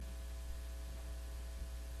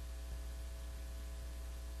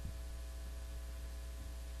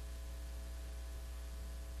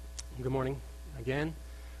Good morning again.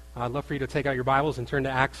 I'd love for you to take out your Bibles and turn to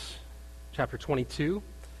Acts chapter 22.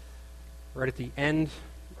 Right at the end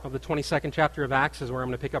of the 22nd chapter of Acts is where I'm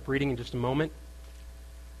going to pick up reading in just a moment.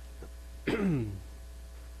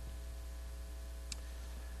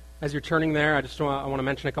 As you're turning there, I want to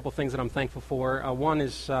mention a couple things that I'm thankful for. One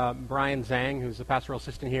is Brian Zhang, who's the pastoral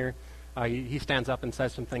assistant here. He stands up and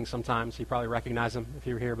says some things sometimes. You probably recognize him if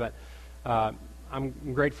you're here, but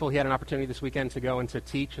I'm grateful he had an opportunity this weekend to go and to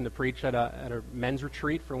teach and to preach at a men's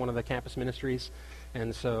retreat for one of the campus ministries.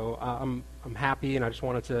 And so I'm happy, and I just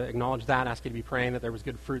wanted to acknowledge that, ask you to be praying that there was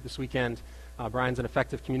good fruit this weekend. Brian's an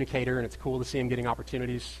effective communicator, and it's cool to see him getting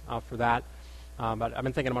opportunities for that. But I've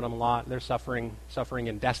been thinking about him a lot. They're suffering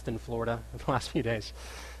in Destin, Florida, the last few days.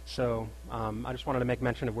 So I just wanted to make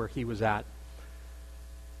mention of where he was at.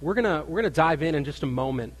 We're gonna dive in just a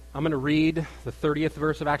moment. I'm going to read the 30th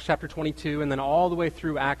verse of Acts chapter 22 and then all the way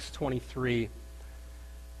through Acts 23.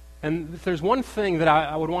 And if there's one thing that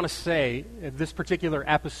I would want to say at this particular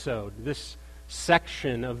episode, this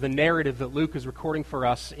section of the narrative that Luke is recording for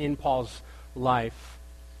us in Paul's life,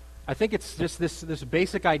 I think it's just this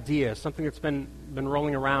basic idea, something that's been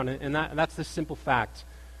rolling around, and that's this simple fact.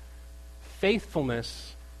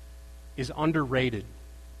 Faithfulness is underrated.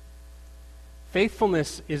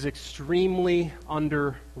 Faithfulness is extremely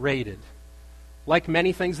underrated. Like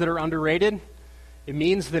many things that are underrated, it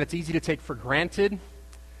means that it's easy to take for granted.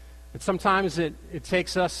 But sometimes it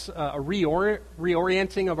takes us a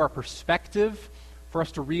reorienting of our perspective for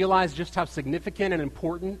us to realize just how significant and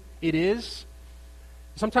important it is.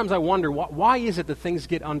 Sometimes I wonder, why is it that things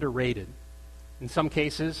get underrated? In some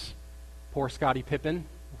cases, poor Scottie Pippen,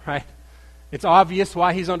 right? It's obvious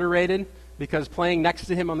why he's underrated, because playing next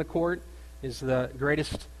to him on the court is the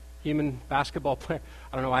greatest human basketball player.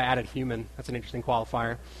 I don't know why I added human. That's an interesting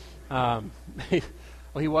qualifier. Well,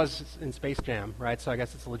 he was in Space Jam, right? So I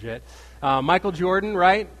guess it's legit. Michael Jordan,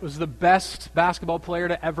 right, was the best basketball player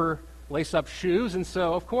to ever lace up shoes. And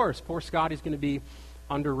so, of course, poor Scottie's going to be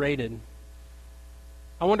underrated.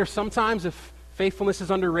 I wonder sometimes if faithfulness is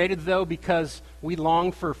underrated, though, because we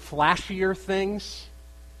long for flashier things.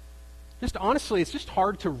 Just honestly, it's just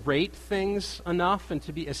hard to rate things enough and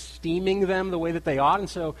to be esteeming them the way that they ought. And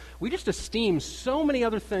so we just esteem so many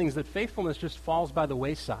other things that faithfulness just falls by the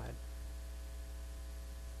wayside.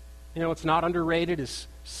 You know, what's not underrated is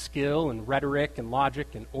skill and rhetoric and logic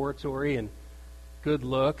and oratory and good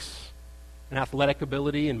looks and athletic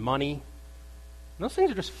ability and money. And those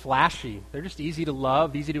things are just flashy. They're just easy to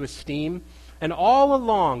love, easy to esteem. And all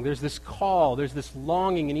along, there's this call, there's this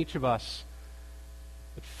longing in each of us.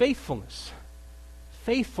 But faithfulness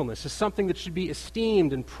is something that should be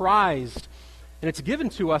esteemed and prized. And it's given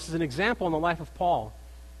to us as an example in the life of Paul.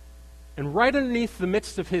 And right underneath the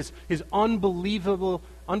midst of his unbelievable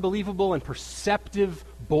and perceptive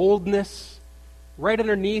boldness, right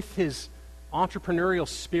underneath his entrepreneurial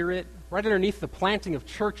spirit, right underneath the planting of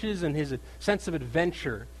churches and his sense of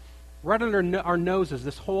adventure, right under our noses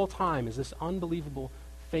this whole time is this unbelievable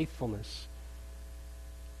faithfulness.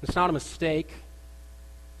 It's not a mistake.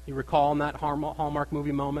 You recall in that Hallmark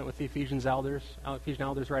movie moment with the Ephesian elders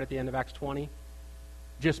right at the end of Acts 20,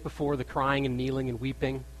 just before the crying and kneeling and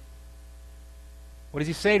weeping. What does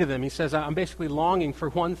he say to them? He says, I'm basically longing for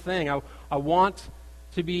one thing. I want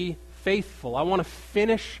to be faithful. I want to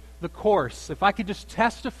finish the course. If I could just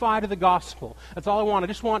testify to the gospel, that's all I want. I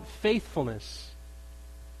just want faithfulness.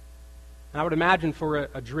 And I would imagine for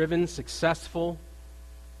a driven, successful,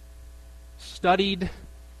 studied,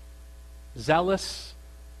 zealous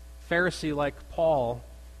Pharisee like Paul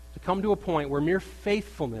to come to a point where mere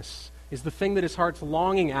faithfulness is the thing that his heart's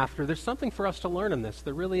longing after. There's something for us to learn in this.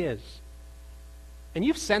 There really is. And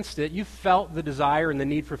you've sensed it. You've felt the desire and the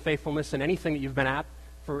need for faithfulness in anything that you've been at,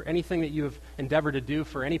 for anything that you have endeavored to do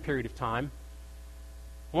for any period of time.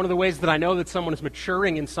 One of the ways that I know that someone is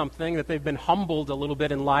maturing in something, that they've been humbled a little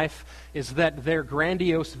bit in life, is that their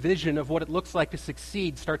grandiose vision of what it looks like to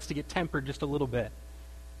succeed starts to get tempered just a little bit.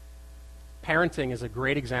 Parenting is a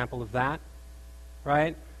great example of that,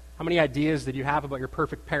 right? How many ideas did you have about your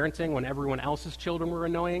perfect parenting when everyone else's children were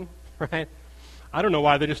annoying, right? I don't know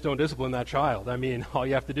why they just don't discipline that child. I mean, all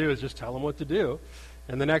you have to do is just tell them what to do.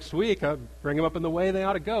 And the next week, bring them up in the way they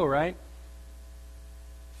ought to go, right?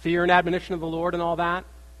 Fear and admonition of the Lord and all that.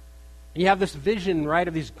 And you have this vision, right,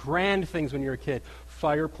 of these grand things when you're a kid.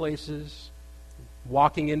 Fireplaces,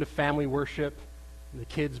 walking into family worship, the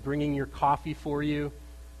kids bringing your coffee for you.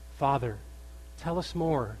 Father, tell us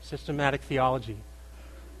more. Systematic theology.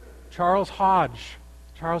 Charles Hodge.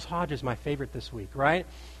 Charles Hodge is my favorite this week, right?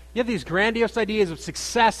 You have these grandiose ideas of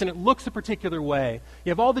success, and it looks a particular way. You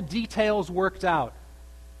have all the details worked out.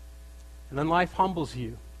 And then life humbles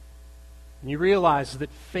you. And you realize that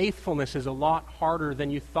faithfulness is a lot harder than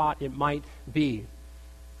you thought it might be.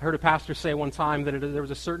 I heard a pastor say one time that there was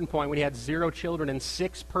a certain point when he had 0 children and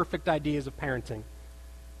 6 perfect ideas of parenting.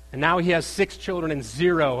 And now he has 6 children and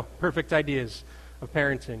 0 perfect ideas of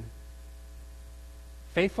parenting.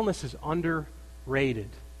 Faithfulness is underrated.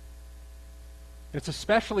 It's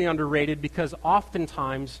especially underrated because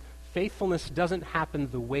oftentimes faithfulness doesn't happen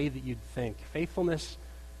the way that you'd think. Faithfulness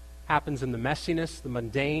happens in the messiness, the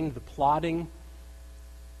mundane, the plodding.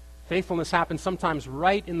 Faithfulness happens sometimes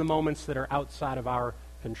right in the moments that are outside of our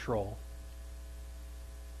control.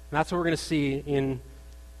 And that's what we're going to see in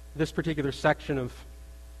this particular section of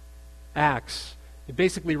Acts. It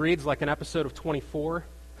basically reads like an episode of 24.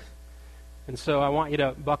 And so I want you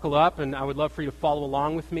to buckle up, and I would love for you to follow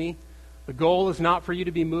along with me. The goal is not for you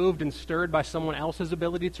to be moved and stirred by someone else's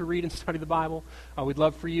ability to read and study the Bible. We'd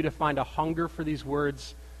love for you to find a hunger for these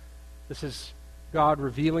words. This is God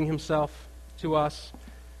revealing himself to us.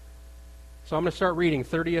 So I'm going to start reading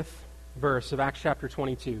 30th verse of Acts chapter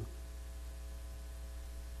 22.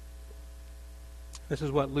 This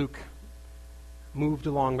is what Luke, moved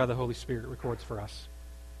along by the Holy Spirit, records for us.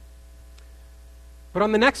 But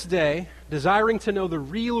on the next day, desiring to know the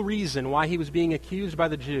real reason why he was being accused by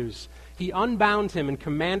the Jews, he unbound him and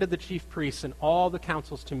commanded the chief priests and all the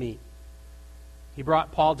councils to meet. He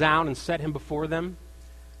brought Paul down and set him before them.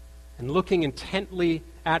 And looking intently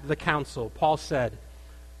at the council, Paul said,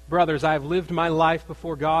 "Brothers, I have lived my life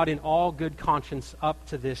before God in all good conscience up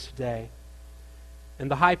to this day." And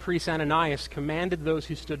the high priest Ananias commanded those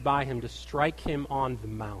who stood by him to strike him on the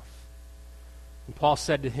mouth. And Paul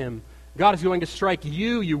said to him, "God is going to strike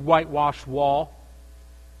you, you whitewashed wall.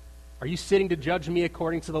 Are you sitting to judge me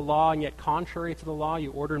according to the law, and yet contrary to the law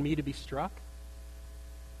you order me to be struck?"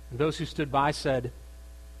 And those who stood by said,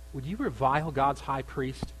 "Would you revile God's high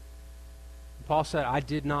priest?" And Paul said, "I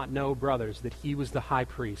did not know, brothers, that he was the high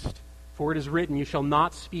priest. For it is written, you shall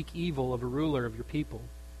not speak evil of a ruler of your people."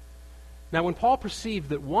 Now when Paul perceived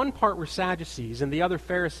that one part were Sadducees and the other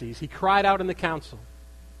Pharisees, he cried out in the council,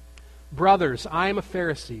 "Brothers, I am a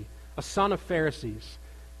Pharisee, a son of Pharisees.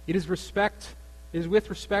 It is with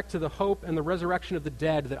respect to the hope and the resurrection of the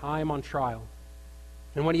dead that I am on trial."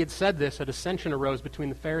 And when he had said this, a dissension arose between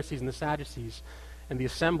the Pharisees and the Sadducees, and the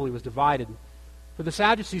assembly was divided. For the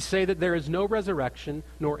Sadducees say that there is no resurrection,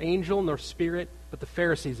 nor angel, nor spirit, but the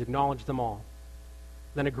Pharisees acknowledge them all.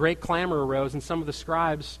 Then a great clamor arose, and some of the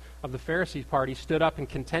scribes of the Pharisee party stood up and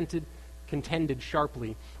contended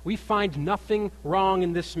sharply. "We find nothing wrong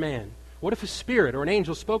in this man. What if a spirit or an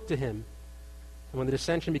angel spoke to him?" And when the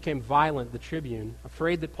dissension became violent, the tribune,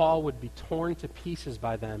 afraid that Paul would be torn to pieces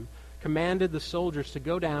by them, commanded the soldiers to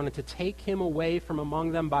go down and to take him away from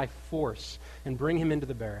among them by force and bring him into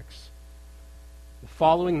the barracks. The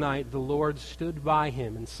following night the Lord stood by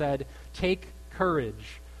him and said, "Take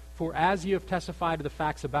courage, for as you have testified to the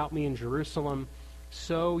facts about me in Jerusalem,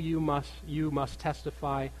 so you must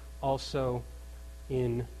testify also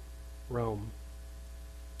in Rome."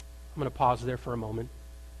 I'm going to pause there for a moment.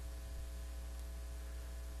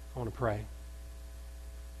 I want to pray.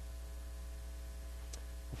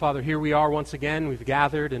 Father, here we are once again. We've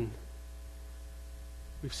gathered and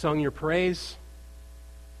we've sung your praise,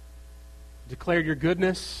 declared your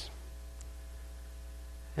goodness,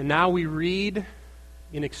 and now we read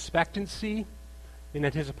in expectancy, in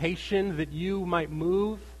anticipation that you might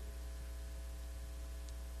move.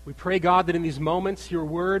 We pray, God, that in these moments your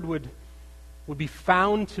word would be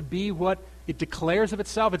found to be what it declares of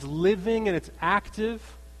itself. It's living and it's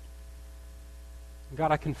active.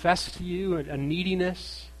 God, I confess to you a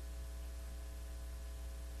neediness.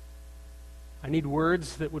 I need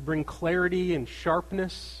words that would bring clarity and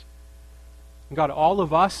sharpness. And God, all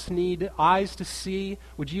of us need eyes to see.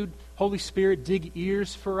 Would you, Holy Spirit, dig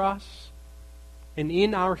ears for us? And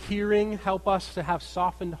in our hearing, help us to have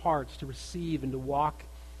softened hearts to receive and to walk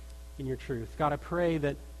in your truth. God, I pray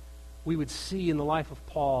that we would see in the life of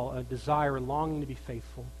Paul a desire, a longing to be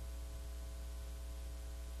faithful.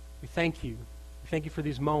 We thank you. We thank you for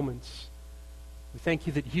these moments. We thank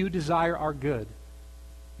you that you desire our good.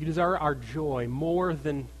 You desire our joy more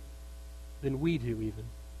than we do even.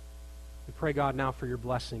 We pray, God, now for your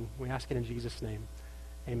blessing. We ask it in Jesus' name.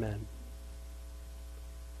 Amen.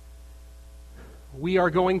 We are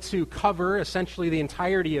going to cover essentially the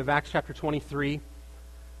entirety of Acts chapter 23.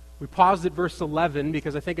 We paused at verse 11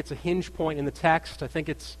 because I think it's a hinge point in the text. I think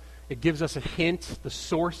it gives us a hint, the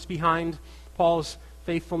source behind Paul's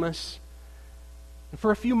faithfulness. And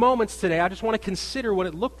for a few moments today, I just want to consider what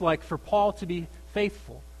it looked like for Paul to be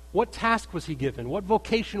faithful. What task was he given? What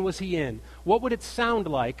vocation was he in? What would it sound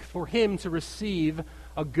like for him to receive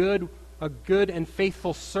a good a good and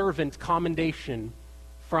faithful servant commendation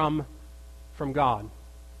from God.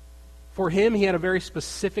 For him, he had a very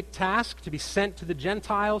specific task, to be sent to the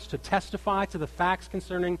Gentiles to testify to the facts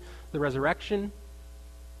concerning the resurrection.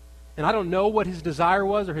 And I don't know what his desire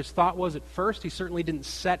was or his thought was at first. He certainly didn't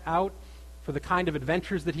set out for the kind of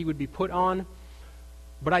adventures that he would be put on.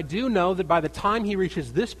 But I do know that by the time he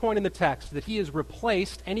reaches this point in the text, that he has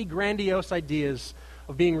replaced any grandiose ideas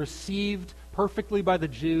of being received perfectly by the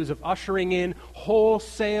Jews, of ushering in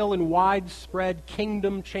wholesale and widespread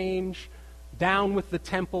kingdom change, down with the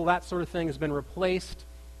temple, that sort of thing, has been replaced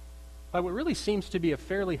by what really seems to be a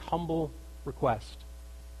fairly humble request.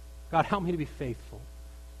 God, help me to be faithful.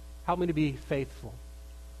 Help me to be faithful.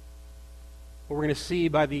 What we're going to see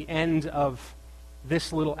by the end of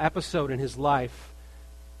this little episode in his life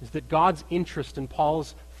is that God's interest in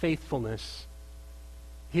Paul's faithfulness,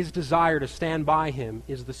 his desire to stand by him,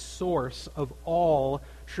 is the source of all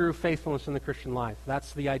true faithfulness in the Christian life.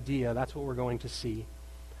 That's the idea. That's what we're going to see.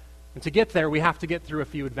 And to get there, we have to get through a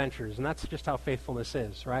few adventures, and that's just how faithfulness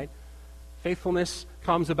is, right? Faithfulness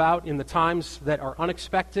comes about in the times that are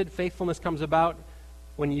unexpected. Faithfulness comes about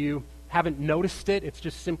when you haven't noticed it. It's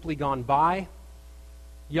just simply gone by.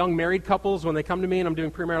 Young married couples, when they come to me and I'm doing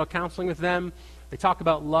premarital counseling with them, they talk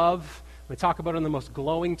about love. They talk about it in the most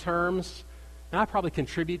glowing terms. And I probably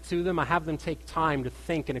contribute to them. I have them take time to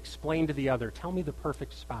think and explain to the other. Tell me the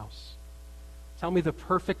perfect spouse. Tell me the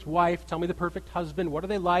perfect wife. Tell me the perfect husband. What are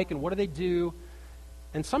they like and what do they do?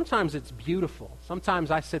 And sometimes it's beautiful. Sometimes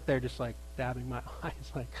I sit there just like dabbing my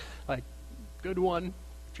eyes like good one,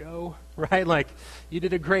 Joe, right? Like, you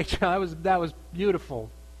did a great job. That was beautiful.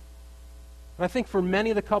 But I think for many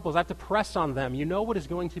of the couples, I have to press on them. You know what is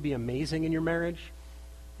going to be amazing in your marriage?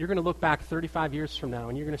 You're going to look back 35 years from now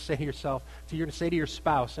and you're going to say to yourself, you're going to say to your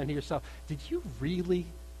spouse and to yourself, did you really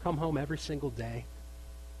come home every single day?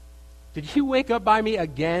 Did you wake up by me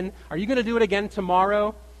again? Are you going to do it again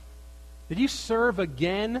tomorrow? Did you serve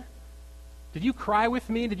again? Did you cry with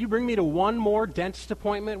me? Did you bring me to one more dentist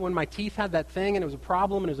appointment when my teeth had that thing and it was a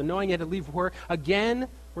problem and it was annoying, you had to leave work? Again,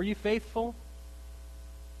 were you faithful?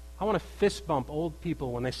 I want to fist bump old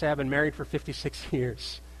people when they say I've been married for 56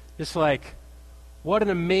 years. Just like, what an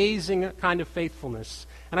amazing kind of faithfulness.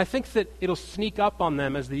 And I think that it'll sneak up on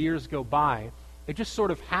them as the years go by. It just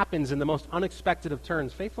sort of happens in the most unexpected of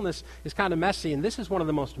turns. Faithfulness is kind of messy, and this is one of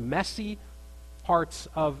the most messy parts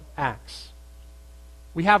of Acts.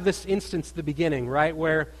 We have this instance at the beginning, right,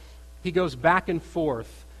 where he goes back and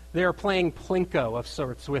forth. They are playing Plinko of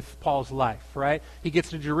sorts with Paul's life, right? He gets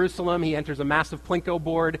to Jerusalem. He enters a massive Plinko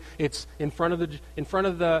board. It's in front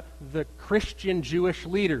of the Christian Jewish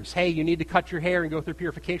leaders. Hey, you need to cut your hair and go through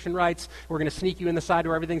purification rites. We're going to sneak you in the side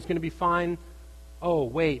where everything's going to be fine. Oh,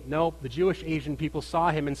 wait, nope. The Jewish Asian people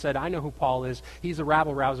saw him and said, I know who Paul is. He's a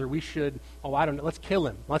rabble-rouser. We should, let's kill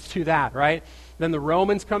him. Let's do that, right? Then the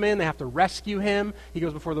Romans come in. They have to rescue him. He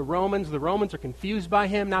goes before the Romans. The Romans are confused by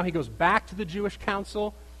him. Now he goes back to the Jewish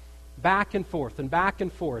council, back and forth and back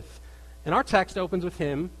and forth. And our text opens with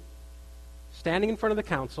him standing in front of the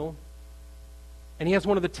council, and he has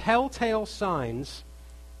one of the telltale signs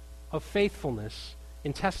of faithfulness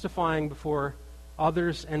in testifying before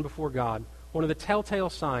others and before God. One of the telltale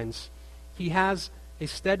signs, he has a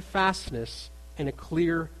steadfastness and a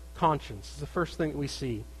clear conscience. It's the first thing that we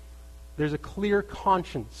see. There's a clear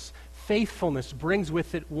conscience. Faithfulness brings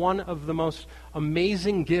with it one of the most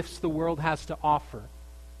amazing gifts the world has to offer.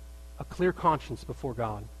 A clear conscience before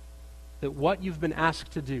God. That what you've been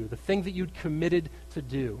asked to do, the thing that you'd committed to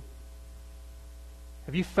do.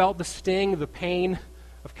 Have you felt the sting, the pain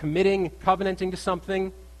of committing, covenanting to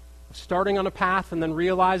something? Starting on a path and then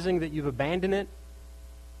realizing that you've abandoned it,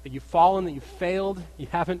 that you've fallen, that you've failed, you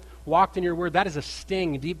haven't walked in your word. That is a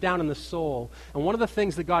sting deep down in the soul. And one of the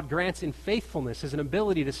things that God grants in faithfulness is an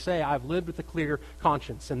ability to say, I've lived with a clear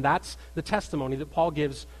conscience. And that's the testimony that Paul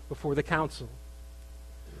gives before the council.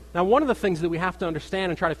 Now, one of the things that we have to understand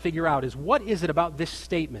and try to figure out is, what is it about this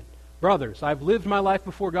statement? Brothers, I've lived my life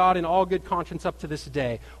before God in all good conscience up to this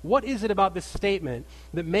day. What is it about this statement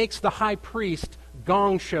that makes the high priest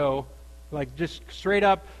gong show, like just straight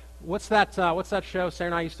up, what's that show? Sarah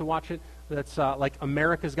and I used to watch it. That's like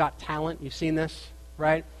America's Got Talent. You've seen this,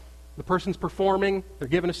 right? The person's performing, they're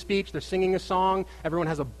giving a speech, they're singing a song, everyone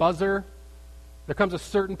has a buzzer. There comes a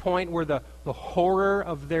certain point where the horror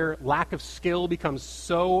of their lack of skill becomes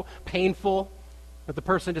so painful that the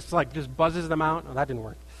person just buzzes them out. Oh, that didn't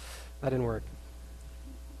work.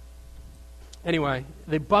 Anyway,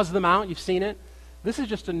 they buzz them out. You've seen it. This is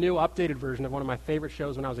just a new, updated version of one of my favorite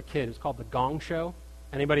shows when I was a kid. It's called The Gong Show.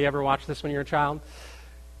 Anybody ever watch this when you were a child?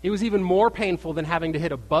 It was even more painful than having to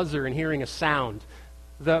hit a buzzer and hearing a sound.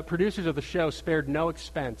 the producers of the show spared no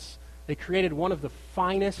expense. They created one of the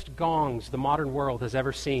finest gongs the modern world has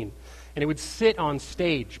ever seen. And it would sit on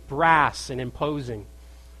stage, brass and imposing.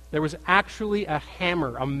 There was actually a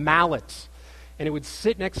hammer, a mallet, and it would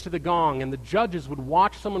sit next to the gong, and the judges would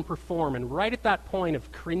watch someone perform, and right at that point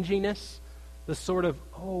of cringiness, the sort of,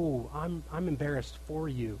 oh, I'm embarrassed for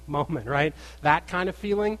you moment, right? That kind of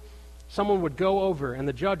feeling. Someone would go over, and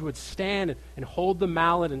the judge would stand and hold the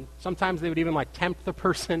mallet, and sometimes they would even like tempt the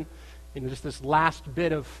person in just this last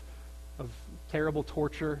bit of terrible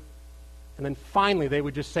torture. And then finally they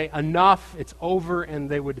would just say, enough, it's over, and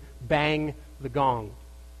they would bang the gong.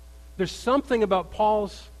 There's something about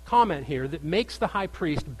Paul's comment here that makes the high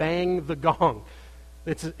priest bang the gong.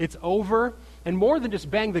 It's over, and more than just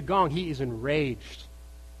bang the gong, he is enraged.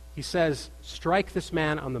 He says, strike this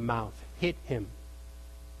man on the mouth, hit him,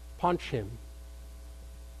 punch him.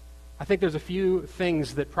 I think there's a few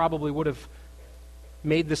things that probably would have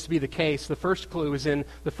made this to be the case. The first clue is in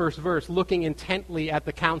the first verse, looking intently at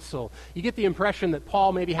the council. You get the impression that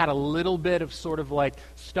Paul maybe had a little bit of sort of like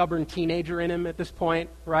stubborn teenager in him at this point,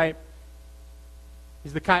 right?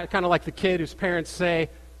 He's the kind of like the kid whose parents say,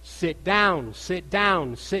 sit down, sit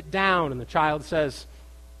down, sit down. And the child says,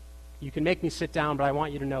 you can make me sit down, but I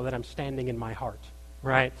want you to know that I'm standing in my heart,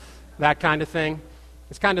 right? That kind of thing.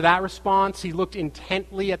 It's kind of that response. He looked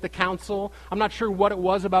intently at the council. I'm not sure what it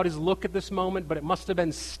was about his look at this moment, but it must have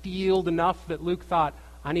been steeled enough that Luke thought,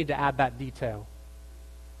 I need to add that detail.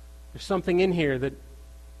 There's something in here that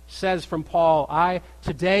says from Paul,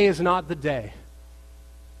 today is not the day.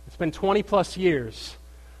 It's been 20 plus years.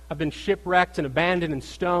 I've been shipwrecked and abandoned and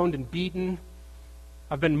stoned and beaten.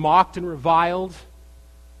 I've been mocked and reviled.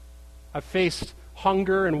 I've faced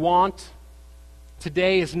hunger and want.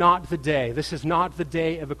 Today is not the day. This is not the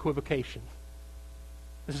day of equivocation.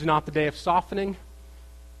 This is not the day of softening.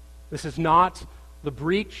 This is not the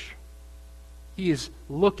breach. He is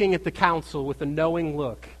looking at the council with a knowing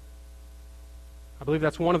look. I believe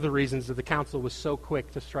that's one of the reasons that the council was so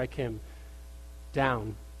quick to strike him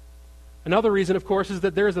down. Another reason, of course, is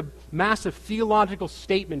that there is a massive theological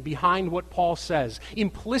statement behind what Paul says.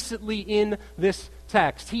 Implicitly in this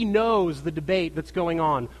text, he knows the debate that's going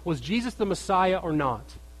on. Was Jesus the Messiah or not?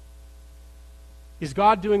 Is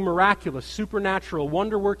God doing miraculous, supernatural,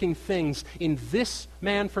 wonder-working things in this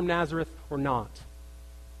man from Nazareth or not?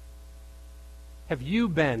 Have you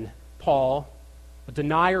been, Paul, a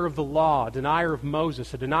denier of the law, a denier of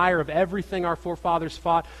Moses, a denier of everything our forefathers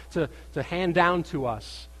fought to hand down to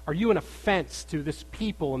us? Are you an offense to this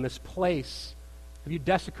people and this place? Have you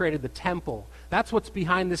desecrated the temple? That's what's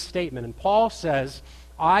behind this statement. And Paul says,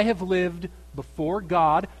 I have lived before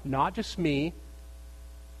God, not just me,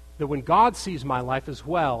 that when God sees my life as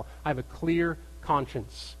well, I have a clear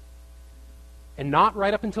conscience. And not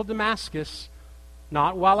right up until Damascus,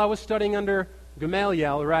 not while I was studying under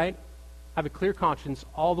Gamaliel, right? I have a clear conscience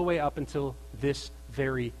all the way up until this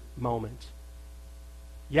very moment.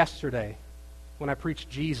 Yesterday, when I preached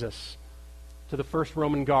Jesus to the first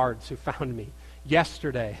Roman guards who found me.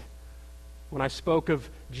 Yesterday, when I spoke of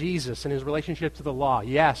Jesus and his relationship to the law.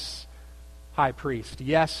 Yes, high priest.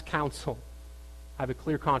 Yes, council. I have a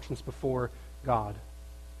clear conscience before God.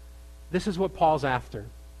 This is what Paul's after.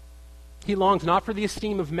 He longs not for the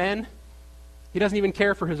esteem of men. He doesn't even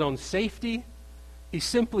care for his own safety. He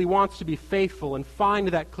simply wants to be faithful and find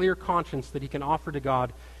that clear conscience that he can offer to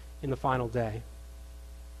God in the final day.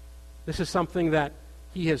 This is something that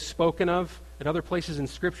he has spoken of at other places in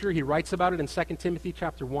Scripture. He writes about it in 2 Timothy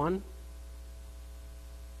chapter 1.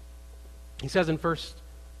 He says in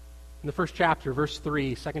the first chapter, verse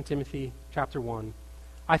 3, 2 Timothy chapter 1,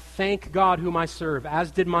 I thank God whom I serve, as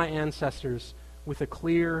did my ancestors, with a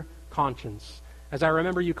clear conscience, as I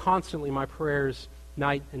remember you constantly in my prayers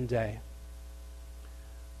night and day.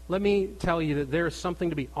 Let me tell you that there is something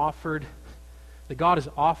to be offered, that God is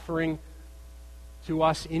offering to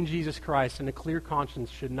us in Jesus Christ, and a clear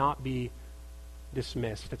conscience should not be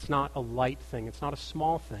dismissed. It's not a light thing. It's not a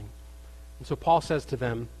small thing. And so Paul says to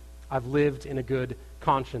them, I've lived in a good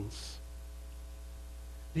conscience.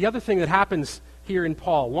 The other thing that happens here in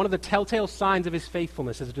Paul, one of the telltale signs of his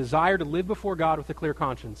faithfulness is a desire to live before God with a clear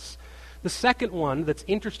conscience. The second one that's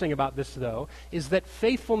interesting about this, though, is that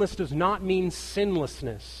faithfulness does not mean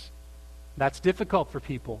sinlessness. That's difficult for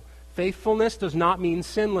people. Faithfulness does not mean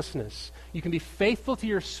sinlessness. You can be faithful to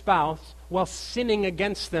your spouse while sinning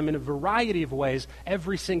against them in a variety of ways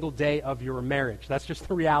every single day of your marriage. That's just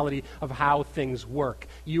the reality of how things work.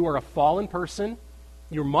 You are a fallen person.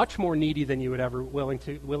 You're much more needy than you would ever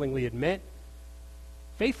willingly admit.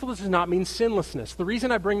 Faithfulness does not mean sinlessness. The reason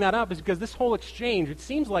I bring that up is because this whole exchange, it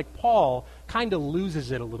seems like Paul kind of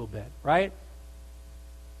loses it a little bit, right?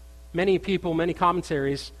 Many people, many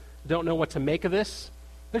commentaries don't know what to make of this.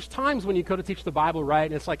 There's times when you go to teach the Bible right,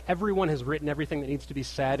 and it's like everyone has written everything that needs to be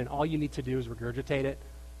said, and all you need to do is regurgitate it.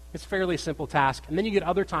 It's a fairly simple task. And then you get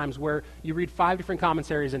other times where you read 5 different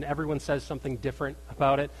commentaries and everyone says something different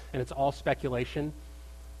about it, and it's all speculation.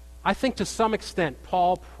 I think to some extent,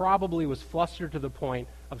 Paul probably was flustered to the point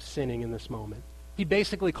of sinning in this moment. He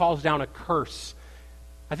basically calls down a curse.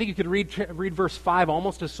 I think you could read verse 5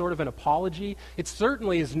 almost as sort of an apology. It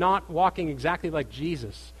certainly is not walking exactly like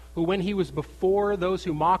Jesus, who when he was before those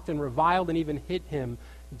who mocked and reviled and even hit him,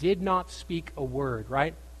 did not speak a word,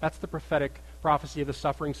 right? That's the prophetic prophecy of the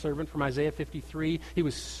suffering servant from Isaiah 53. He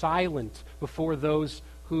was silent before those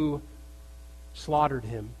who slaughtered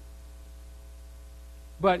him.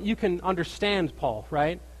 But you can understand Paul,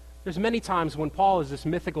 right? There's many times when Paul is this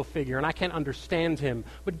mythical figure, and I can't understand him.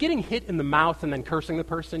 But getting hit in the mouth and then cursing the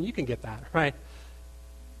person, you can get that, right?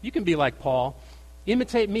 You can be like Paul.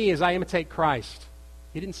 Imitate me as I imitate Christ.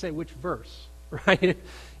 He didn't say which verse, right? He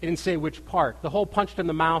didn't say which part. The whole punched in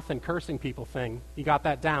the mouth and cursing people thing, you got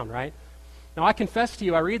that down, right? Now, I confess to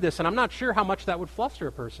you, I read this, and I'm not sure how much that would fluster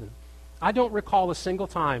a person. I don't recall a single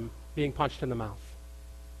time being punched in the mouth.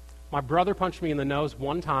 My brother punched me in the nose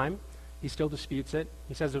one time. He still disputes it.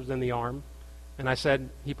 He says it was in the arm. And I said,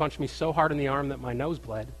 he punched me so hard in the arm that my nose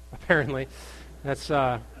bled, apparently. That's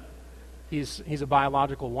he's a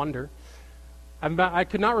biological wonder. I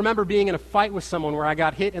could not remember being in a fight with someone where I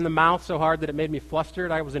got hit in the mouth so hard that it made me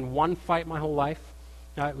flustered. I was in one fight my whole life.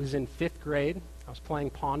 It was in 5th grade. I was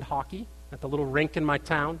playing pond hockey at the little rink in my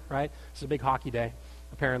town, right? It's a big hockey day,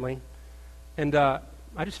 apparently. And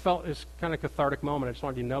I just felt it was kind of a cathartic moment. I just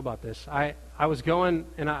wanted you to know about this. I was going,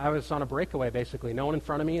 and I was on a breakaway, basically. No one in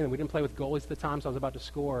front of me, and we didn't play with goalies at the time, so I was about to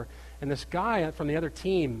score. And this guy from the other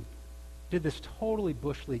team did this totally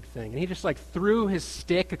Bush League thing. And he just, threw his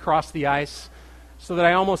stick across the ice so that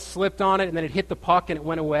I almost slipped on it, and then it hit the puck, and it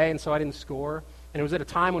went away, and so I didn't score. And it was at a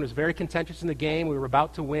time when it was very contentious in the game. We were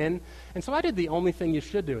about to win. And so I did the only thing you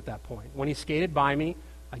should do at that point. When he skated by me,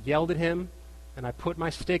 I yelled at him, and I put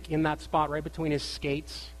my stick in that spot right between his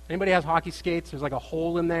skates. Anybody has hockey skates? There's a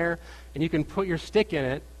hole in there, and you can put your stick in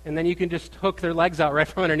it, and then you can just hook their legs out right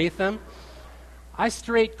from underneath them. I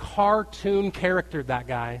straight cartoon charactered that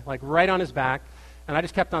guy, right on his back, and I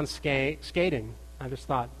just kept on skating. I just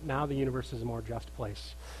thought, now the universe is a more just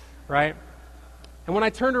place, right? And when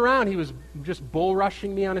I turned around, he was just bull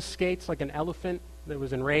rushing me on his skates like an elephant that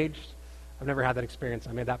was enraged. I've never had that experience.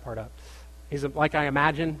 I made that part up. He's like I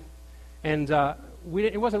imagine. And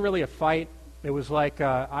it wasn't really a fight. It was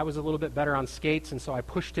I was a little bit better on skates, and so I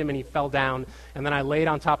pushed him, and he fell down. And then I laid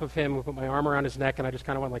on top of him, put my arm around his neck, and I just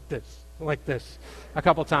kind of went like this, a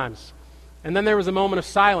couple times. And then there was a moment of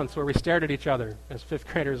silence where we stared at each other as 5th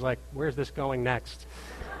graders, where's this going next?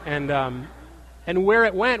 And where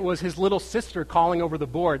it went was his little sister calling over the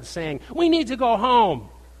board saying, we need to go home.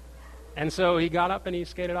 And so he got up and he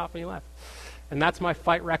skated off and he left. And that's my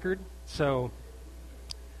fight record. So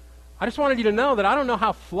I just wanted you to know that I don't know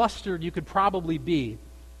how flustered you could probably be.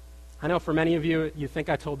 I know for many of you, you think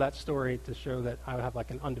I told that story to show that I would have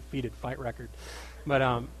an undefeated fight record.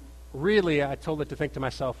 But really, I told it to think to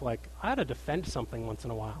myself, I ought to defend something once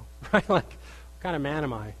in a while. Right? What kind of man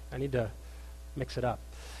am I? I need to mix it up.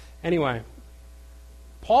 Anyway,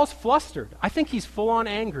 Paul's flustered. I think he's full-on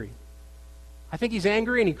angry. I think he's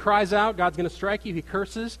angry and he cries out, God's going to strike you. He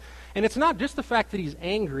curses. And it's not just the fact that he's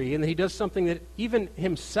angry and that he does something that even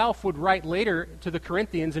himself would write later to the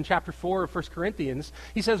Corinthians in chapter 4 of 1 Corinthians.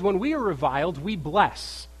 He says, when we are reviled, we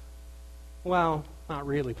bless. Well, not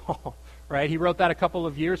really, Paul, right? He wrote that a couple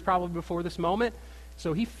of years probably before this moment.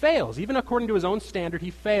 So he fails. Even according to his own standard,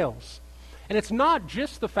 he fails. And it's not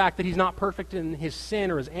just the fact that he's not perfect in his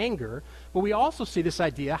sin or his anger, but we also see this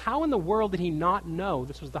idea, how in the world did he not know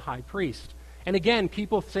this was the high priest? And again,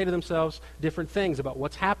 people say to themselves different things about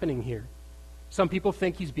what's happening here. Some people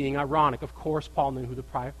think he's being ironic. Of course, Paul knew who the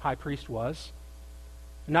high priest was.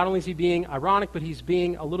 And not only is he being ironic, but he's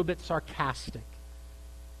being a little bit sarcastic.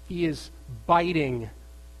 He is biting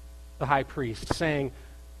the high priest, saying,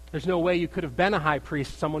 there's no way you could have been a high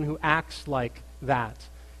priest, someone who acts like that.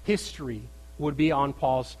 History would be on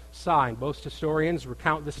Paul's side. Most historians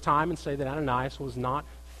recount this time and say that Ananias was not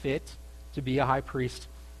fit to be a high priest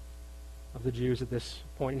of the Jews at this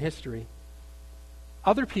point in history.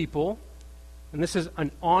 Other people, and this is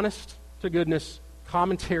an honest-to-goodness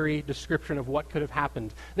commentary description of what could have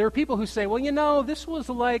happened. There are people who say, well, this was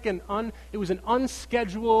it was an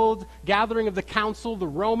unscheduled gathering of the council. The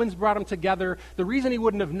Romans brought him together. The reason he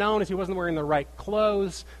wouldn't have known is he wasn't wearing the right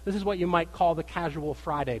clothes. This is what you might call the casual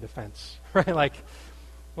Friday defense, right?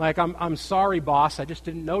 Like, I'm sorry, boss, I just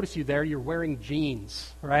didn't notice you there. You're wearing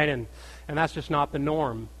jeans, right? And that's just not the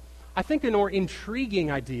norm. I think a more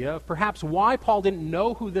intriguing idea of perhaps why Paul didn't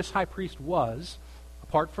know who this high priest was,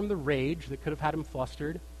 apart from the rage that could have had him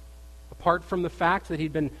flustered, apart from the fact that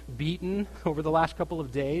he'd been beaten over the last couple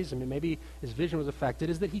of days, I mean, maybe his vision was affected,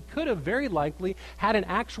 is that he could have very likely had an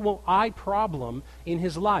actual eye problem in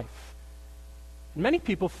his life. And many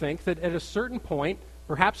people think that at a certain point,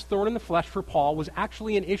 perhaps thorn in the flesh for Paul was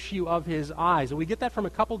actually an issue of his eyes. And we get that from a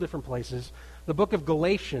couple different places. The book of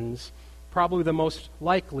Galatians, probably the most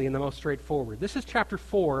likely and the most straightforward. This is chapter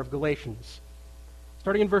 4 of Galatians.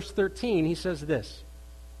 Starting in verse 13, he says this: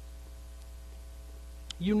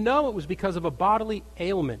 "You know it was because of a bodily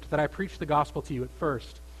ailment that I preached the gospel to you at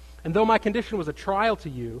first. And though my condition was a trial to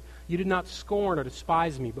you, you did not scorn or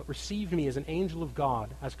despise me, but received me as an angel of God,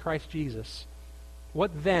 as Christ Jesus.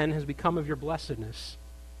 What then has become of your blessedness?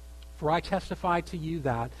 For I testify to you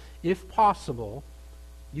that, if possible,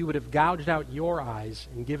 you would have gouged out your eyes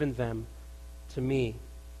and given them to me.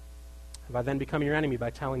 Have I then become your enemy by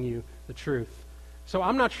telling you the truth?" So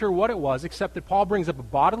I'm not sure what it was, except that Paul brings up a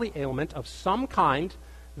bodily ailment of some kind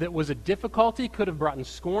that was a difficulty, could have brought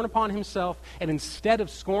scorn upon himself, and instead of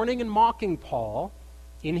scorning and mocking Paul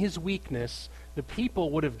in his weakness, the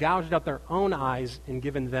people would have gouged out their own eyes and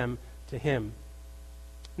given them to him.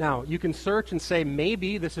 Now, you can search and say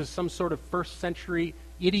maybe this is some sort of first century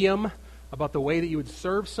idiom about the way that you would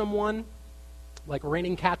serve someone, like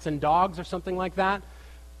raining cats and dogs or something like that.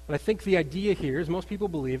 But I think the idea here is most people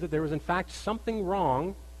believe that there was in fact something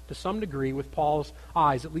wrong to some degree with Paul's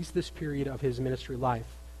eyes, at least this period of his ministry life.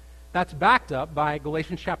 That's backed up by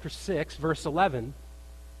Galatians chapter 6, verse 11.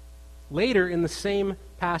 Later in the same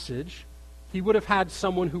passage, he would have had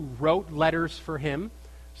someone who wrote letters for him,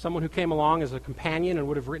 someone who came along as a companion and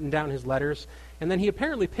would have written down his letters. And then he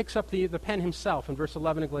apparently picks up the pen himself in verse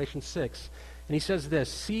 11 of Galatians 6. And he says this: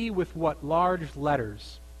 "See with what large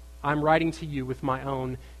letters I'm writing to you with my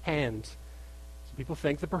own hand." So people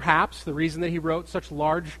think that perhaps the reason that he wrote such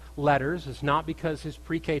large letters is not because his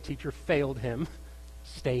pre-K teacher failed him.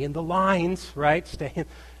 Stay in the lines, right?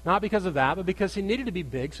 Not because of that, but because he needed to be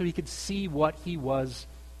big so he could see what he was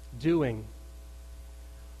doing.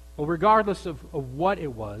 Well, regardless of what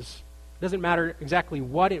it was, it doesn't matter exactly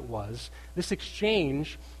what it was, this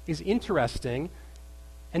exchange is interesting.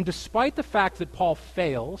 And despite the fact that Paul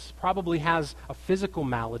fails, probably has a physical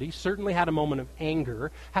malady, certainly had a moment of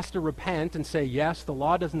anger, has to repent and say, yes, the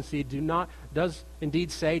law does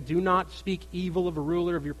indeed say, do not speak evil of a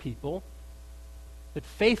ruler of your people, that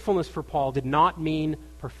faithfulness for Paul did not mean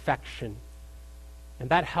perfection. And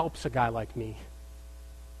that helps a guy like me.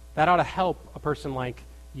 That ought to help a person like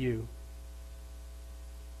you.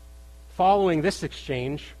 Following this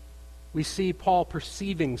exchange, we see Paul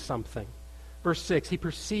perceiving something. Verse 6, he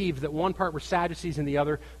perceived that one part were Sadducees and the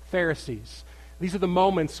other Pharisees. These are the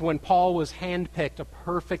moments when Paul was handpicked, a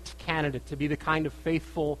perfect candidate to be the kind of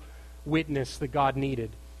faithful witness that God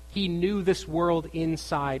needed. He knew this world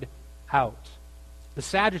inside out. The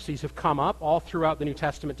Sadducees have come up all throughout the New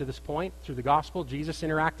Testament to this point. Through the gospel, Jesus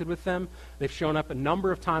interacted with them. They've shown up a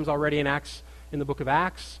number of times already in the book of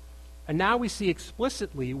Acts. And now we see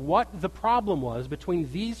explicitly what the problem was between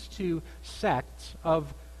these two sects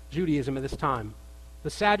of Judaism at this time. The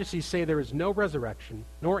Sadducees say there is no resurrection,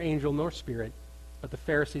 nor angel, nor spirit, but the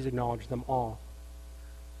Pharisees acknowledge them all.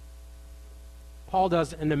 Paul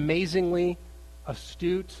does an amazingly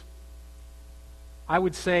astute, I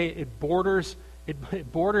would say it borders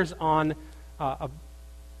on a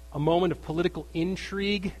moment of political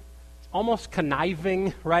intrigue. It's almost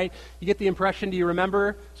conniving, right? You get the impression, do you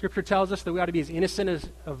remember? Scripture tells us that we ought to be as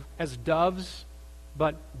innocent as doves,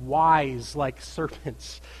 but wise like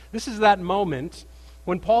serpents. This is that moment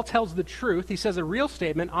when Paul tells the truth. He says a real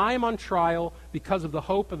statement, I am on trial because of the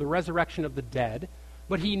hope of the resurrection of the dead,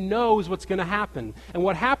 but he knows what's going to happen. And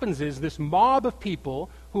what happens is this mob of people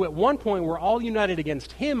who at one point were all united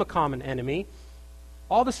against him, a common enemy,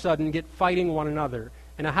 all of a sudden get fighting one another.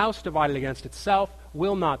 And a house divided against itself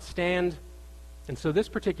will not stand. And so this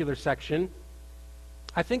particular section,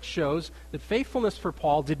 I think, shows that faithfulness for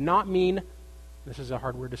Paul did not mean, this is a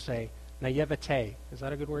hard word to say, naivete. Is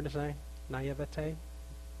that a good word to say? Naivete?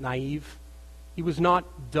 Naive. He was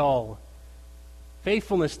not dull.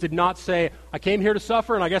 Faithfulness did not say, I came here to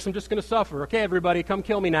suffer and I guess I'm just going to suffer. Okay, everybody, come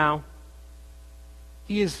kill me now.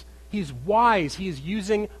 He's wise. He is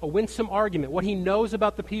using a winsome argument, what he knows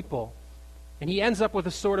about the people. And he ends up with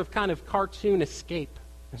a sort of kind of cartoon escape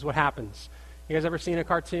is what happens. You guys ever seen a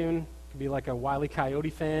cartoon? It could be like a Wile E.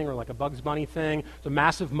 Coyote thing or like a Bugs Bunny thing. It's a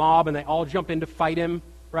massive mob and they all jump in to fight him.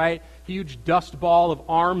 right? Huge dust ball of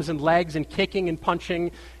arms and legs and kicking and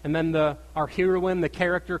punching. And then our heroine, the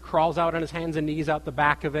character, crawls out on his hands and knees out the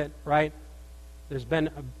back of it, right? There's been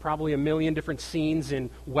probably a million different scenes in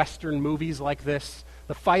Western movies like this.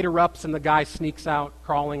 The fight erupts and the guy sneaks out,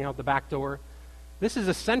 crawling out the back door. This is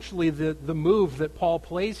essentially the move that Paul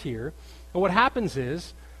plays here. And what happens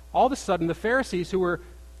is, all of a sudden, the Pharisees, who were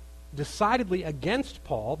decidedly against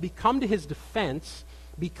Paul, become to his defense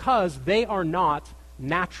because they are not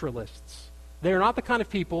naturalists. They are not the kind of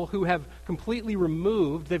people who have completely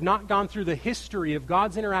removed, they've not gone through the history of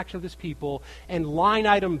God's interaction with his people and line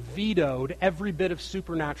item vetoed every bit of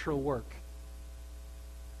supernatural work.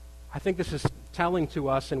 I think this is telling to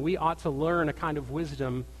us, and we ought to learn a kind of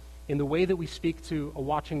wisdom in the way that we speak to a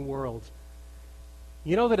watching world.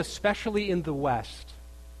 You know that especially in the West,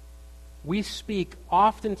 we speak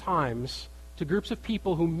oftentimes to groups of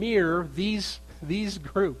people who mirror these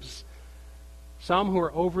groups. Some who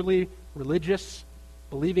are overly religious,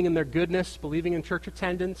 believing in their goodness, believing in church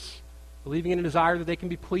attendance, believing in a desire that they can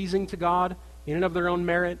be pleasing to God in and of their own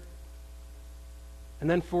merit. And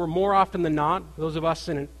then for more often than not, those of us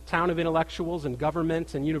in a town of intellectuals and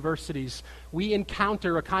government and universities, we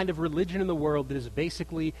encounter a kind of religion in the world that is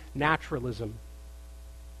basically naturalism.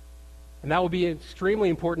 And that will be extremely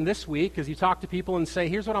important this week as you talk to people and say,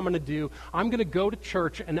 here's what I'm going to do. I'm going to go to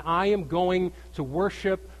church and I am going to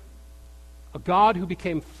worship a God who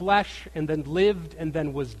became flesh and then lived and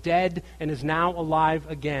then was dead and is now alive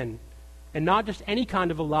again. And not just any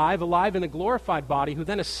kind of alive in a glorified body, who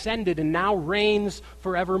then ascended and now reigns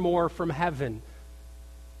forevermore from heaven.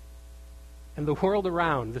 And the world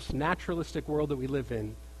around, this naturalistic world that we live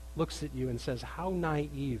in, looks at you and says, how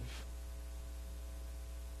naive.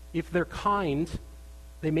 If they're kind,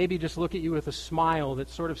 they maybe just look at you with a smile that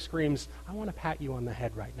sort of screams, I want to pat you on the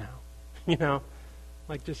head right now. You know,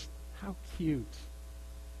 like just how cute.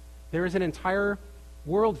 There is an entire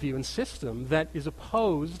worldview and system that is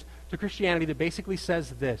opposed to Christianity that basically says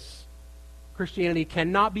this: Christianity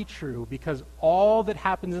cannot be true because all that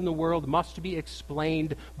happens in the world must be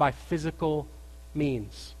explained by physical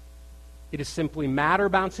means. It is simply matter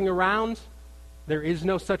bouncing around. There is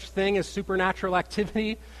no such thing as supernatural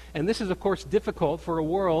activity. And this is, of course, difficult for a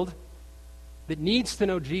world that needs to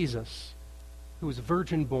know Jesus, who was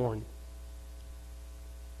virgin born.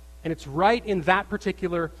 And it's right in that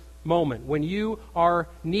particular moment, when you are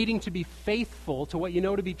needing to be faithful to what you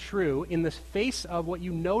know to be true in the face of what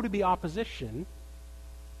you know to be opposition,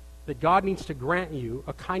 that God needs to grant you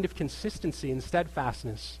a kind of consistency and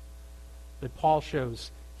steadfastness that Paul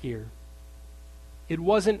shows here. It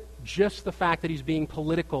wasn't just the fact that he's being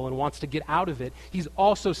political and wants to get out of it. He's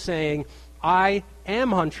also saying, I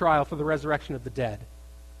am on trial for the resurrection of the dead.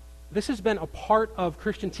 This has been a part of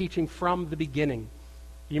Christian teaching from the beginning.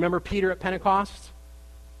 You remember Peter at Pentecost?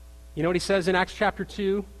 You know what he says in Acts chapter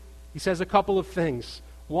 2? He says a couple of things.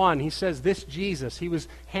 One, he says this Jesus, he was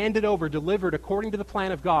handed over, delivered according to the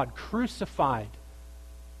plan of God, crucified.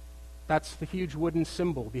 That's the huge wooden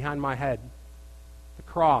symbol behind my head. The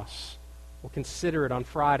cross. We'll consider it on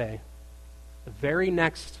Friday. The very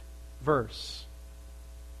next verse.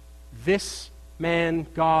 This man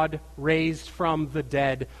God raised from the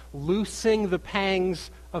dead, loosing the pangs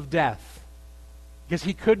of death, because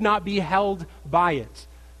he could not be held by it.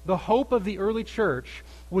 The hope of the early church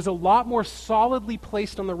was a lot more solidly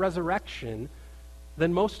placed on the resurrection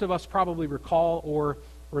than most of us probably recall or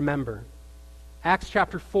remember. Acts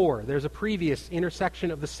chapter 4, there's a previous intersection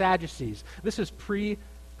of the Sadducees. This is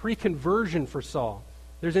pre-conversion for Saul.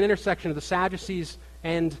 There's an intersection of the Sadducees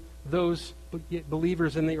and those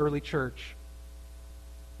believers in the early church.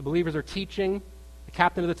 The believers are teaching. The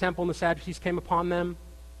captain of the temple and the Sadducees came upon them.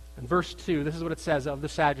 In verse 2, this is what it says of the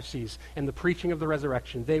Sadducees and the preaching of the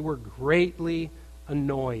resurrection. They were greatly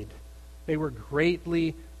annoyed. They were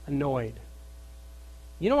greatly annoyed.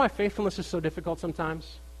 You know why faithfulness is so difficult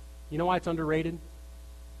sometimes? You know why it's underrated?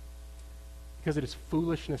 Because it is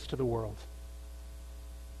foolishness to the world.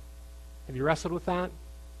 Have you wrestled with that?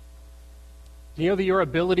 Do you know that your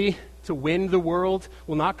ability to win the world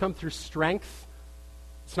will not come through strength?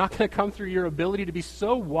 It's not going to come through your ability to be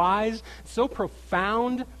so wise, so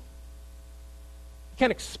profound. You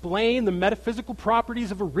can't explain the metaphysical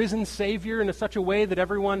properties of a risen Savior in such a way that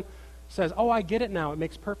everyone says, oh, I get it now. It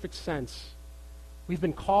makes perfect sense. We've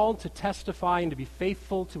been called to testify and to be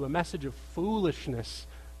faithful to a message of foolishness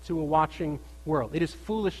to a watching world. It is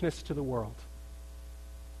foolishness to the world.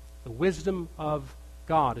 The wisdom of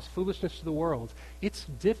God is foolishness to the world. It's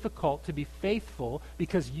difficult to be faithful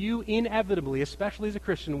because you inevitably, especially as a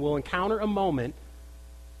Christian, will encounter a moment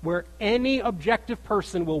where any objective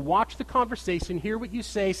person will watch the conversation, hear what you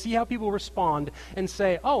say, see how people respond, and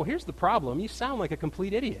say, oh, here's the problem. You sound like a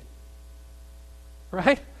complete idiot.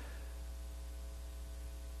 Right?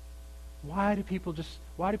 Why do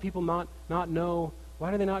people not know?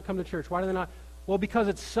 Why do they not come to church? Why do they not? Well, because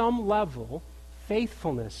at some level,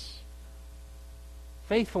 faithfulness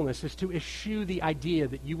is to eschew the idea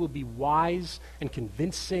that you will be wise and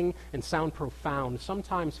convincing and sound profound.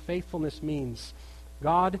 Sometimes faithfulness means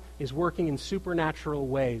God is working in supernatural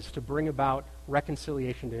ways to bring about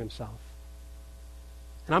reconciliation to himself.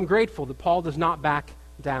 And I'm grateful that Paul does not back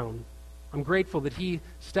down. I'm grateful that he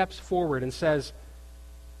steps forward and says,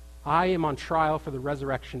 I am on trial for the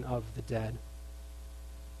resurrection of the dead.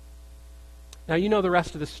 Now, you know the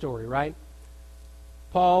rest of the story, right?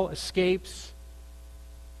 Paul escapes,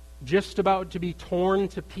 just about to be torn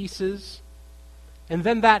to pieces. And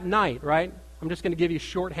then that night, right? I'm just going to give you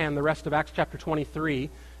shorthand the rest of Acts chapter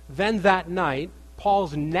 23. Then that night,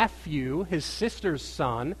 Paul's nephew, his sister's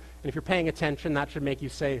son, and if you're paying attention, that should make you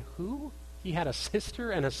say, who? He had a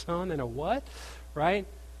sister and a son and a what? Right?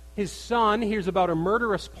 His son hears about a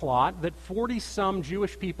murderous plot that 40-some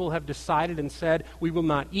Jewish people have decided and said, we will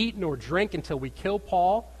not eat nor drink until we kill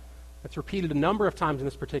Paul. That's repeated a number of times in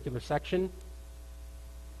this particular section.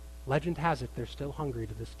 Legend has it they're still hungry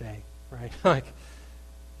to this day, right?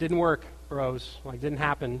 Didn't work, bros. Didn't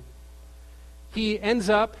happen. He ends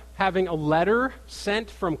up having a letter sent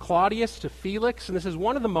from Claudius to Felix, and this is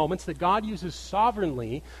one of the moments that God uses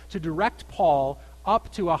sovereignly to direct Paul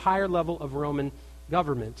up to a higher level of Roman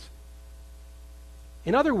government.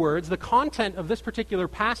 In other words, the content of this particular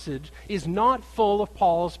passage is not full of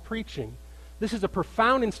Paul's preaching. This is a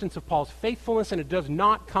profound instance of Paul's faithfulness, and it does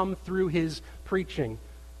not come through his preaching.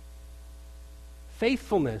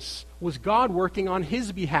 Faithfulness was God working on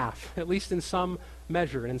his behalf, at least in some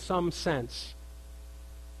measure and in some sense.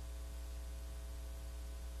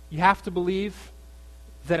 You have to believe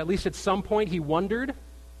that at least at some point he wondered.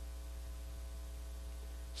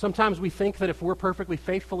 Sometimes we think that if we're perfectly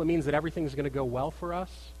faithful, it means that everything's going to go well for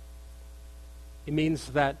us. It means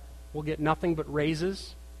that we'll get nothing but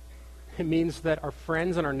raises. It means that our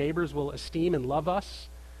friends and our neighbors will esteem and love us.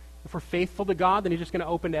 If we're faithful to God, then he's just going to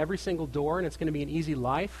open every single door and it's going to be an easy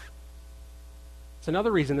life. It's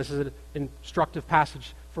another reason this is an instructive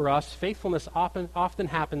passage for us. Faithfulness often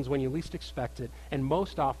happens when you least expect it, and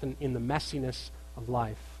most often in the messiness of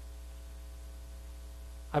life.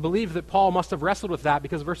 I believe that Paul must have wrestled with that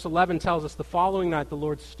because verse 11 tells us the following night the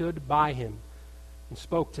Lord stood by him and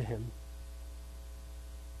spoke to him.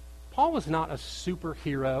 Paul was not a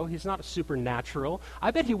superhero. He's not a supernatural.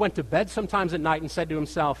 I bet he went to bed sometimes at night and said to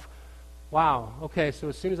himself, wow, okay, so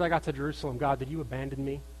as soon as I got to Jerusalem, God, did you abandon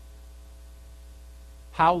me?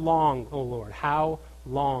 How long, oh Lord, how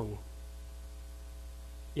long?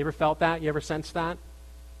 You ever felt that? You ever sensed that?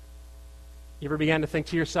 You ever began to think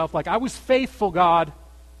to yourself, I was faithful, God.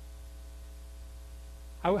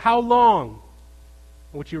 How long?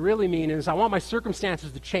 What you really mean is, I want my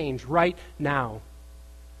circumstances to change right now.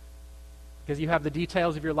 Because you have the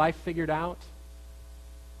details of your life figured out.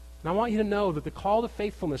 And I want you to know that the call to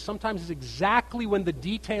faithfulness sometimes is exactly when the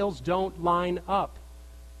details don't line up.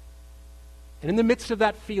 And in the midst of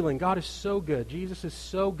that feeling, God is so good. Jesus is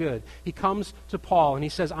so good. He comes to Paul and he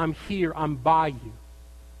says, I'm here, I'm by you.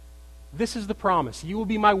 This is the promise. You will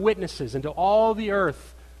be my witnesses into all the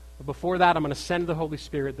earth. But before that, I'm going to send the Holy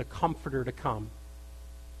Spirit, the Comforter, to come.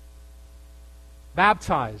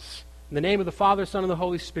 Baptize in the name of the Father, Son, and the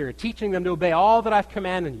Holy Spirit, teaching them to obey all that I've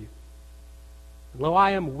commanded you. And lo,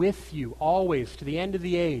 I am with you always to the end of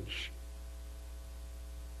the age.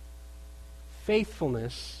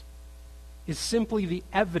 Faithfulness is simply the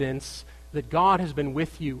evidence that God has been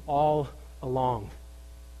with you all along.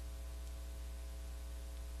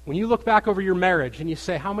 When you look back over your marriage and you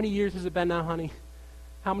say, how many years has it been now, honey?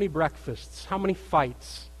 How many breakfasts? How many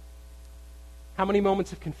fights? How many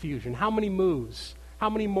moments of confusion? How many moves? How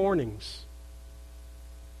many mornings?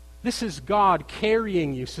 This is God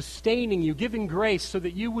carrying you, sustaining you, giving grace so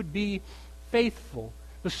that you would be faithful.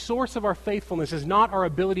 The source of our faithfulness is not our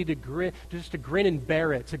ability to grin and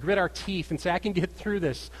bear it, to grit our teeth and say, I can get through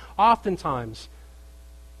this. Oftentimes,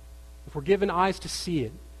 if we're given eyes to see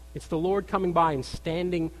it, it's the Lord coming by and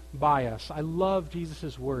standing by us. I love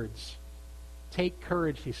Jesus' words. Take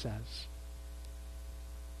courage, he says.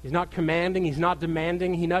 He's not commanding, he's not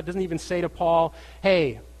demanding, doesn't even say to Paul,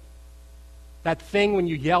 hey, that thing when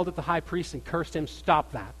you yelled at the high priest and cursed him,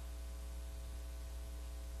 stop that.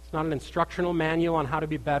 It's not an instructional manual on how to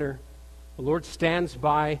be better. The Lord stands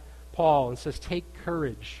by Paul and says, take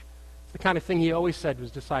courage. It's the kind of thing he always said to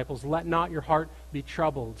his disciples, let not your heart be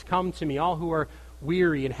troubled. Come to me, all who are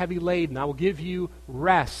weary and heavy laden, I will give you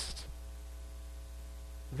rest.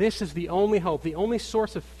 This is the only hope, the only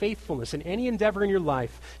source of faithfulness in any endeavor in your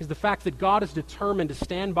life is the fact that God is determined to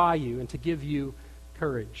stand by you and to give you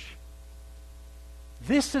courage.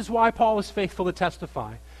 This is why Paul is faithful to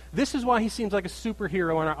testify. This is why he seems like a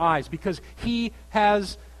superhero in our eyes, because he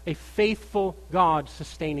has a faithful God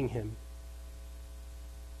sustaining him.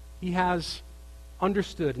 He has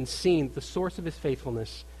understood and seen that the source of his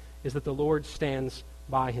faithfulness is that the Lord stands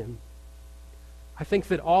by him. I think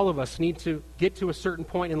that all of us need to get to a certain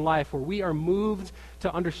point in life where we are moved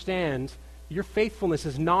to understand your faithfulness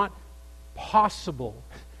is not possible.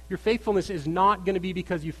 Your faithfulness is not going to be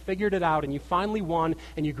because you figured it out and you finally won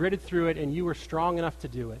and you gritted through it and you were strong enough to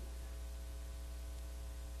do it.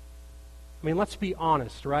 I mean, let's be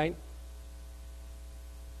honest, right?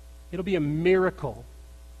 It'll be a miracle.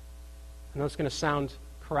 I know it's going to sound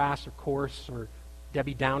crass or coarse or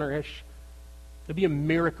Debbie Downer-ish. It'll be a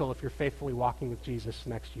miracle if you're faithfully walking with Jesus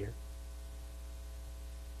next year.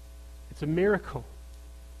 It's a miracle.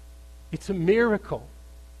 It's a miracle.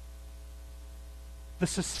 The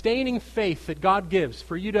sustaining faith that God gives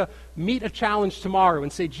for you to meet a challenge tomorrow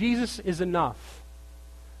and say, Jesus is enough.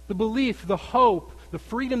 The belief, the hope, the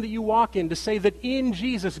freedom that you walk in to say that in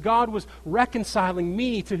Jesus, God was reconciling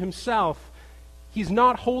me to himself. He's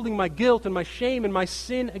not holding my guilt and my shame and my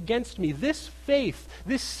sin against me. This faith,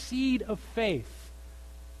 this seed of faith,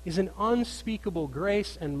 is an unspeakable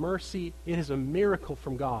grace and mercy. It is a miracle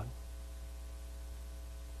from God.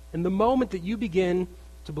 And the moment that you begin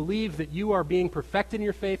to believe that you are being perfected in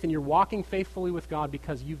your faith and you're walking faithfully with God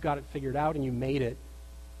because you've got it figured out and you made it,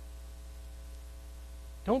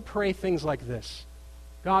 don't pray things like this.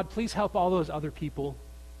 God, please help all those other people.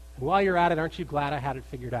 And while you're at it, aren't you glad I had it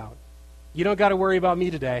figured out? You don't got to worry about me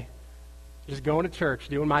today. Just going to church,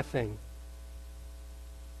 doing my thing.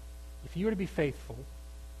 If you were to be faithful,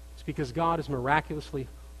 it's because God is miraculously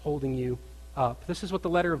holding you up. This is what the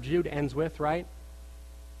letter of Jude ends with, right?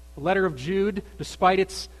 The letter of Jude, despite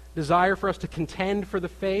its desire for us to contend for the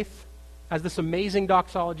faith, has this amazing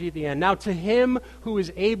doxology at the end. Now to him who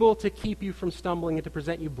is able to keep you from stumbling and to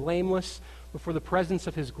present you blameless before the presence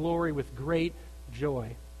of his glory with great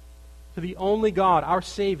joy. To the only God, our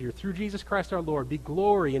Savior, through Jesus Christ our Lord, be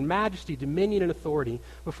glory and majesty, dominion and authority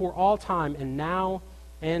before all time and now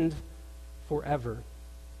and forever.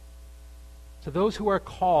 To those who are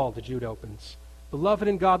called, Jude opens, beloved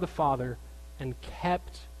in God the Father, and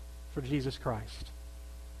kept for Jesus Christ.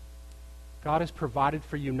 God has provided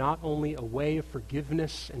for you not only a way of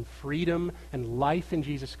forgiveness and freedom and life in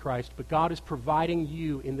Jesus Christ, but God is providing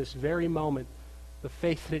you in this very moment the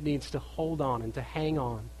faith that it needs to hold on and to hang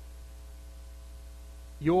on.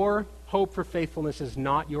 Your hope for faithfulness is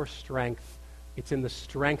not your strength. It's in the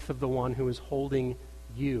strength of the one who is holding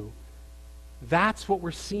you. That's what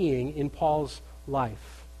we're seeing in Paul's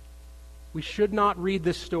life. We should not read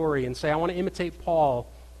this story and say, I want to imitate Paul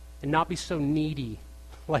and not be so needy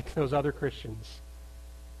like those other Christians.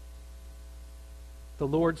 The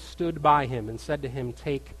Lord stood by him and said to him,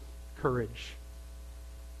 take courage.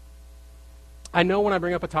 I know when I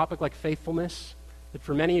bring up a topic like faithfulness, that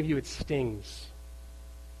for many of you it stings.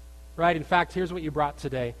 Right? In fact, here's what you brought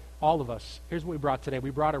today. All of us. Here's what we brought today. We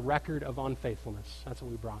brought a record of unfaithfulness. That's what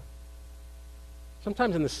we brought.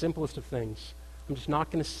 Sometimes in the simplest of things, I'm just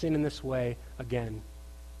not going to sin in this way again.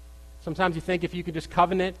 Sometimes you think if you could just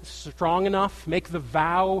covenant strong enough, make the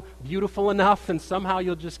vow beautiful enough, and somehow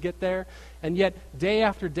you'll just get there. And yet, day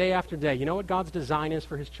after day after day, you know what God's design is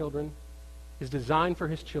for his children? His design for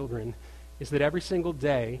his children is that every single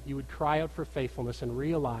day you would cry out for faithfulness and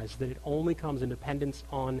realize that it only comes in dependence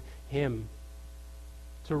on him.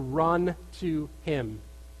 To run to him.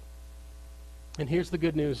 And here's the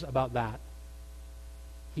good news about that.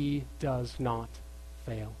 He does not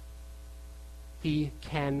fail. He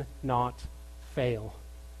cannot fail.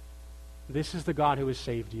 This is the God who has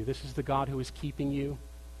saved you. This is the God who is keeping you.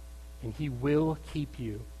 And he will keep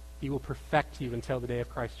you. He will perfect you until the day of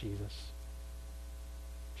Christ Jesus.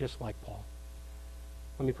 Just like Paul.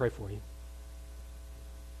 Let me pray for you.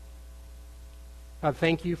 God,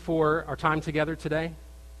 thank you for our time together today.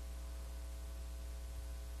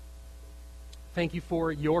 Thank you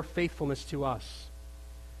for your faithfulness to us.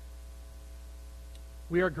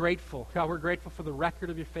 We are grateful. God, we're grateful for the record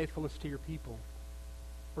of your faithfulness to your people.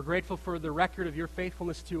 We're grateful for the record of your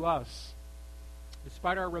faithfulness to us.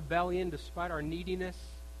 Despite our rebellion, despite our neediness,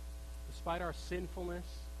 despite our sinfulness,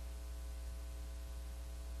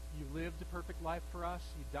 you lived a perfect life for us.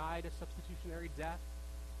 You died a substitutionary death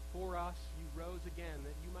for us. You rose again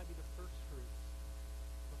that you might be the first